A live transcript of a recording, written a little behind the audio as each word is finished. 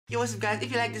Yo, what's up guys? If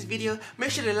you like this video,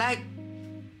 make sure to like.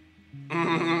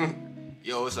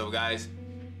 Yo, what's up guys?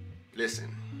 Listen,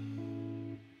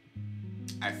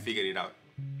 I figured it out.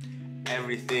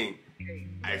 Everything,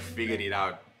 I figured it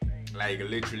out. Like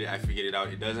literally, I figured it out.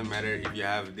 It doesn't matter if you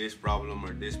have this problem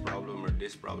or this problem or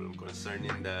this problem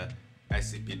concerning the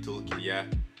Scptoolkit, yeah?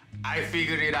 I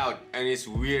figured it out, and it's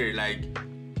weird, like,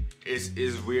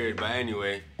 it's weird, but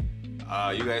anyway,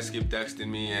 you guys keep texting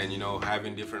me and, you know,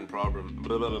 having different problems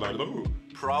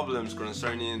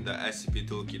concerning the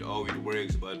Scptoolkit. Oh, it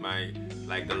works, but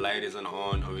like the light isn't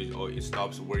on, or it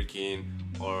stops working,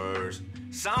 or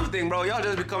something, bro. Y'all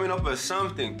just be coming up with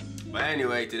something. But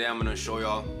anyway, today I'm gonna show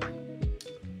y'all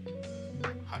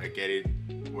how to get it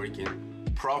working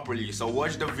properly. So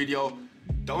watch the video.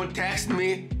 Don't text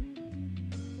me.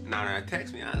 No,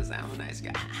 text me. I'm a nice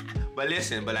guy. But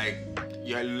listen, but like,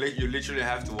 you literally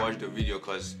have to watch the video,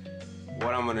 cause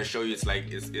what I'm gonna show you, it's like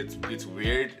it's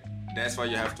weird. That's why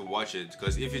you have to watch it.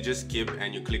 Cause if you just skip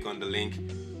and you click on the link,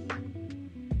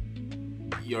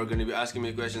 you're gonna be asking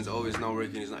me questions. Oh, it's not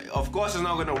working. It's not. Of course, it's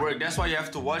not gonna work. That's why you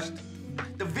have to watch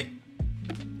the video.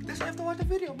 That's why you have to watch the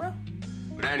video, bro.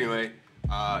 But anyway,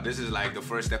 this is like the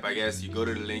first step, I guess. You go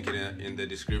to the link in the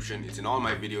description. It's in all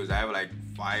my videos. I have like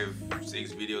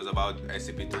 5-6 videos about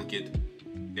Scptoolkit.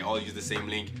 They all use the same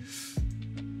link.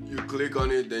 You click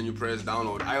on it, then you press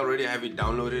download. I already have it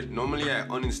downloaded. Normally I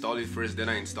uninstall it first, then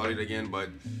I install it again, but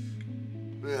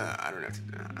I don't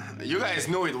have to. You guys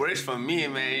know it works for me,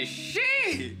 man.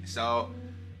 Shit. So,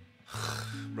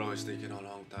 bro, it's taking a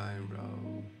long time, bro.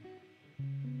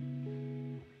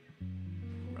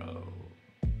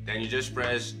 Then you just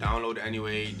press download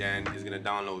anyway, then it's gonna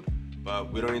download.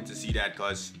 But we don't need to see that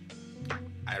because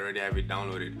I already have it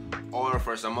downloaded. Or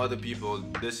for some other people,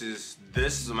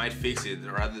 this might fix it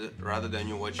rather than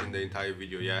you watching the entire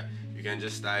video. Yeah, you can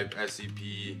just type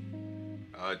Scp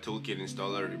toolkit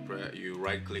installer. You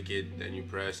right click it, then you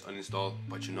press uninstall,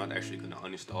 but you're not actually gonna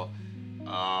uninstall.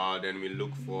 Then we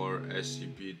look for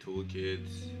Scptoolkit.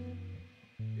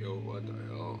 Yo, what the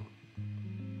hell?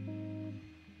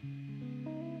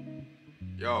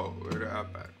 Yo, where the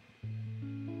app at?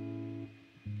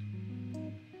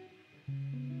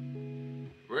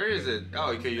 Where is it?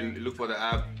 Oh, okay, you look for the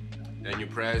app, then you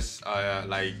press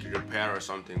like repair or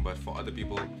something, but for other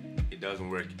people, it doesn't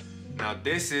work. Now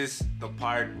this is the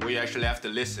part where you actually have to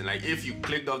listen. Like if you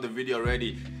clicked off the video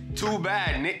already, too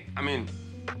bad, Nick. I mean,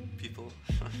 people.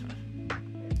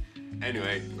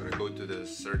 Anyway, I'm gonna go to the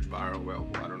search bar. Well,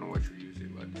 I don't know what you're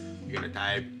using, but you're gonna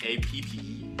type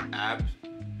app.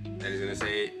 And it's gonna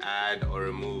say add or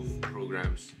remove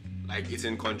programs. Like it's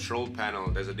in control panel.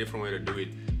 There's a different way to do it.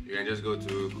 You can just go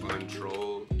to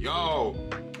control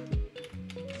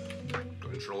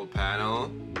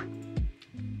panel.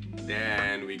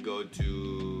 Then we go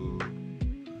to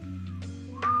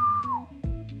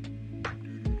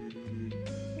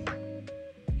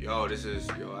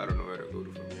I don't know where to go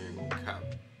to from here. Go cap.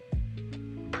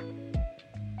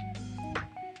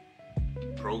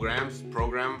 Program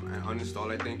and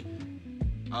uninstall, I think.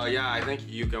 Yeah, I think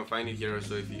you can find it here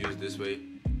also if you use this way,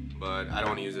 but I don't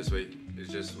want to use this way. It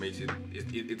just makes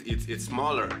it's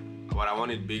smaller, but I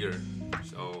want it bigger.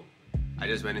 So I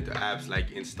just went into apps,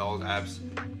 like installed apps,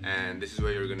 and this is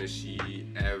where you're gonna see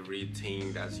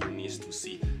everything that you need to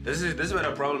see. This is where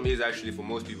the problem is actually for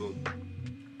most people.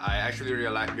 I actually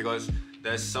realized, because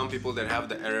there's some people that have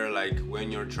the error, like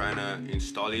when you're trying to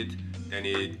install it, then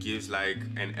it gives like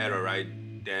an error, right?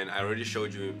 Then I already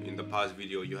showed you in the past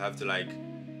video, you have to like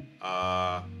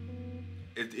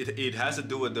it has to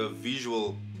do with the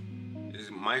visual, it's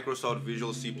Microsoft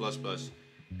Visual C++,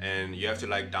 and you have to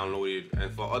like download it.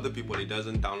 And for other people, it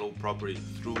doesn't download properly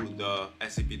through the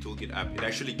Scptoolkit app. It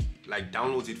actually like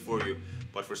downloads it for you,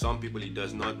 but for some people it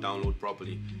does not download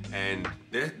properly. And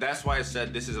that's why I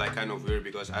said this is like kind of weird,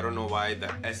 because I don't know why the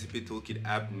Scptoolkit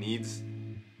app needs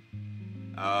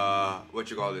I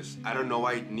don't know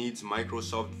why it needs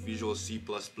Microsoft Visual C++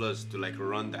 to like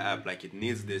run the app. Like it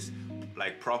needs this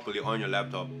like properly on your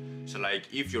laptop. So like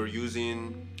if you're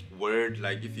using Word,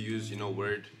 like if you use, you know,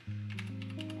 Word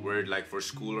like for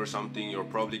school or something, you're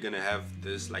probably gonna have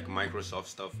this like Microsoft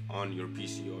stuff on your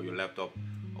PC or your laptop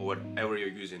or whatever you're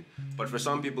using. But for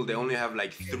some people, they only have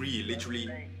like literally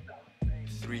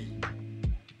three,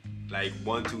 like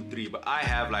 1, 2, 3. But I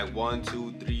have like 1,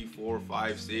 2, 3, 4,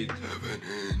 5, 6, 7,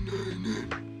 8,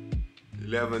 9,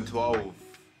 11, 12.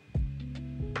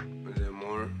 Is there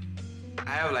more? I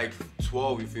have like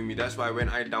 12, you feel me? That's why when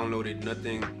I downloaded,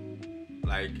 nothing,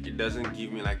 like it doesn't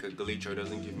give me like a glitch or it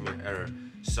doesn't give me an error.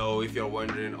 So if you're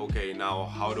wondering, okay, now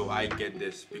how do I get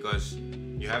this? Because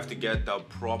you have to get the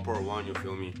proper one, you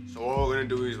feel me? So what we're gonna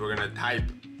do is we're gonna type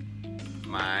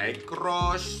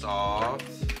Microsoft.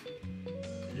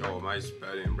 Yo, my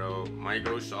spelling, bro.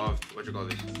 Microsoft. What you call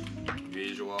this?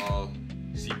 Visual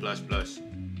C++.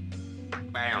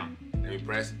 Bam. Let me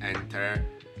press enter.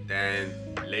 Then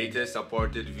latest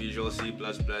supported Visual C++.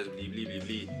 Blee blee blee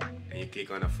blee. And you click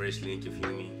on the first link. You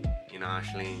feel me? You know,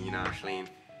 Ashleen.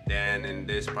 Then in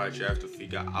this part, you have to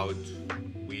figure out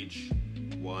which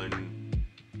one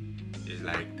is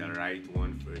like the right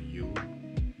one for you.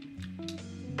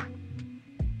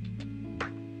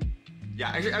 Yeah,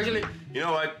 actually, you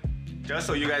know what? Just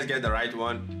so you guys get the right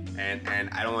one, and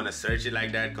I don't want to search it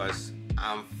like that because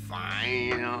I'm fine,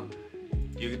 you know.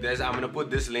 I'm gonna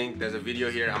put this link. There's a video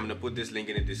here. I'm gonna put this link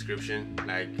in the description,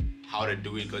 like how to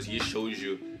do it, because he shows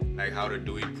you like how to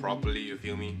do it properly. You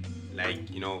feel me?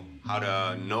 Like, you know, how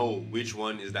to know which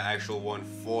one is the actual one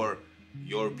for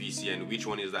your PC and which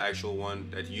one is the actual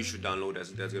one that you should download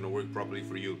that's gonna work properly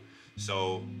for you.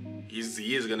 So he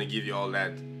is gonna give you all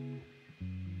that.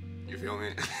 You feel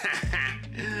me?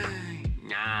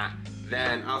 Nah.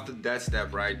 Then after that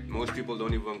step, right, most people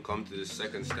don't even come to the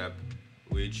second step,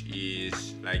 which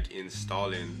is like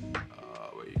installing.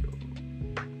 Where you go?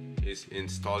 Is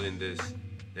installing this.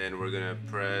 Then we're gonna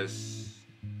press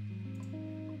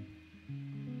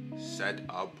set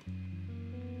up.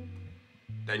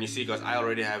 Then you see, because I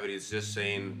already have it, it's just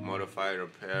saying modify,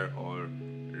 repair, or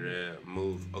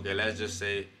remove. Okay, let's just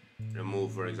say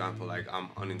remove, for example. Like I'm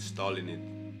uninstalling it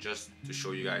just to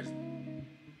show you guys.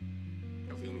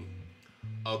 You feel me?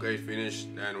 Okay,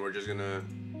 finished. Then we're just gonna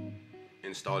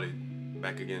install it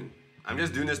back again. I'm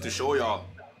just doing this to show y'all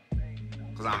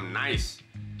because I'm nice.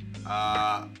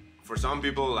 For some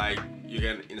people, like, you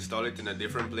can install it in a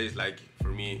different place. Like for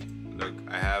me, look,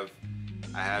 I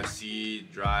have C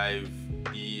drive,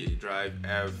 D drive,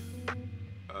 F,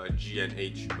 G and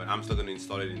H, but I'm still gonna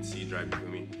install it in C drive. You feel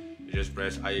me? You just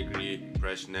press I agree,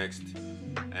 press next,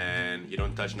 and you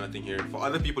don't touch nothing here. For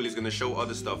other people, it's gonna show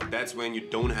other stuff. That's when you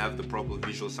don't have the proper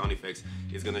visual sound effects.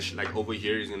 It's gonna like over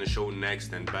here, it's gonna show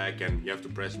next and back, and you have to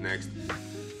press next,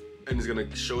 and it's gonna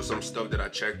show some stuff that I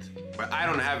checked, but I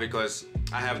don't have it because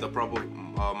I have the proper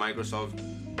Microsoft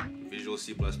Visual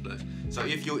C++. So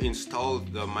if you install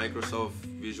the Microsoft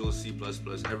Visual C++,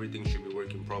 everything should be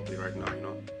working properly right now, you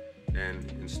know. Then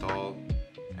install,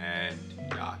 and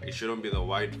yeah, it shouldn't be the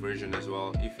white version as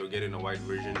well. If you're getting a white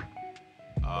version,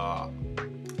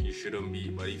 you shouldn't be,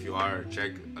 but if you are,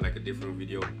 check like a different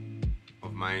video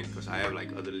of mine, because I have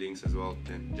like other links as well.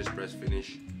 Then just press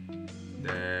finish.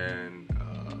 Then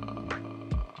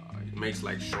it makes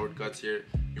like shortcuts here.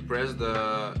 You press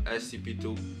the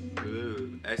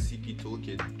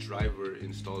Scptoolkit driver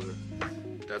installer.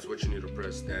 That's what you need to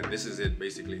press. Then this is it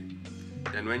basically.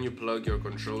 Then when you plug your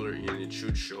controller in, it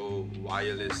should show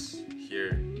wireless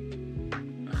here.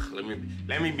 Ugh,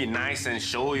 let me be nice and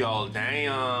show y'all.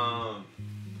 Damn.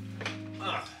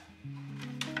 Ugh.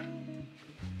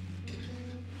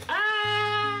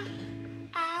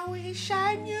 I wish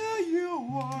I knew you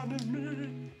wanted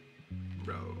me,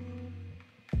 bro.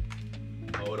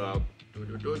 Hold up.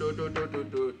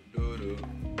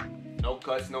 No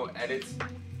cuts, no edits.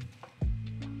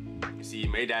 You see,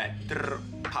 made that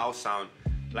pow sound.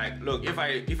 Like, look, if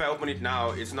I open it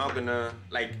now, it's not gonna,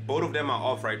 like, both of them are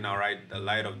off right now, right? The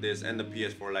light of this and the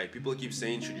PS4 light. People keep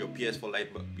saying, should your PS4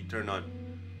 light be turned on?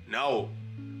 No,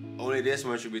 only this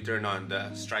one should be turned on,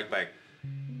 the strike back.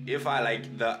 If I,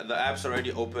 like, the app's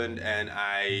already opened and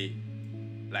I,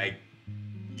 like,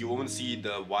 you won't see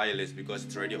the wireless because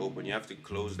it's already open. You have to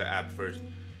close the app first.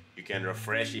 You can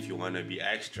refresh if you want to be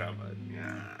extra, but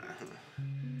yeah.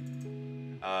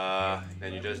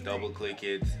 Then you just double click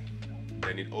it,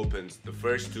 then it opens. The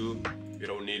first two, you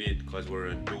don't need it because we're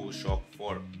in DualShock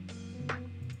 4.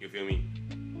 You feel me?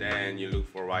 Then you look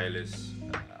for wireless.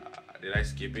 Did I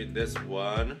skip it? This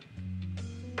one.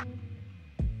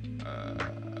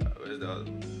 Where's the other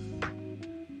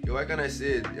one? Yo, why can't I see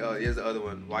it? Oh, here's the other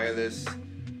one. Wireless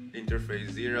interface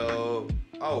 0.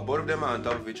 Oh, both of them are on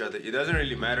top of each other. It doesn't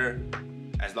really matter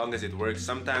as long as it works.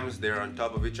 Sometimes they're on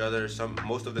top of each other.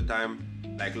 Most of the time,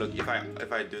 like, look, if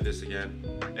I do this again,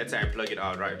 let's say I plug it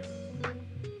out, right?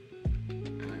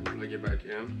 And I plug it back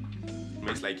in. It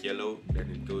makes like yellow, then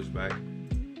it goes back.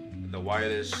 The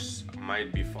wireless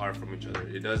might be far from each other.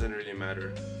 It doesn't really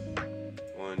matter.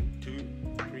 1, 2,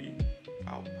 3.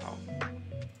 Pow, pow.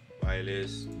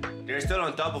 Wireless. They're still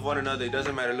on top of one another. It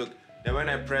doesn't matter. Look. Then when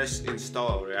I press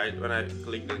install, right? When I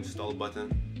click the install button,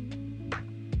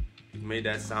 it made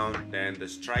that sound. Then the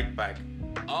strike back.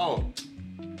 Oh,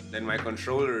 then my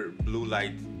controller blue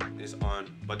light is on,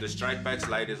 but the strike back's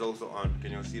light is also on.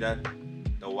 Can you see that?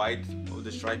 The white of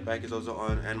the strike back is also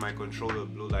on, and my controller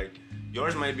blue light.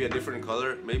 Yours might be a different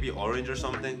color, maybe orange or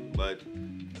something, but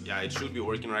yeah, it should be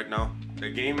working right now. The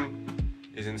game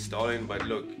is installing, but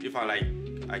look, if I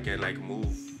can like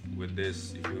move with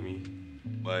this, you feel me?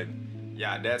 But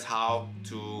yeah, that's how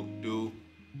to do,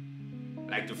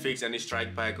 like, to fix any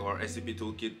strike pack or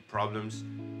Scptoolkit problems.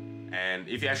 And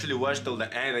if you actually watch till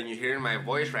the end and you're hearing my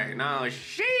voice right now,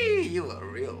 you a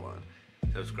real one.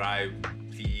 Subscribe,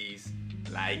 please.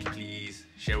 Like, please.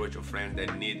 Share with your friends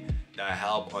that need the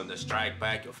help on the strike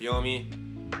pack, you feel me?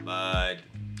 But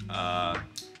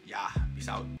yeah, peace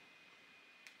out.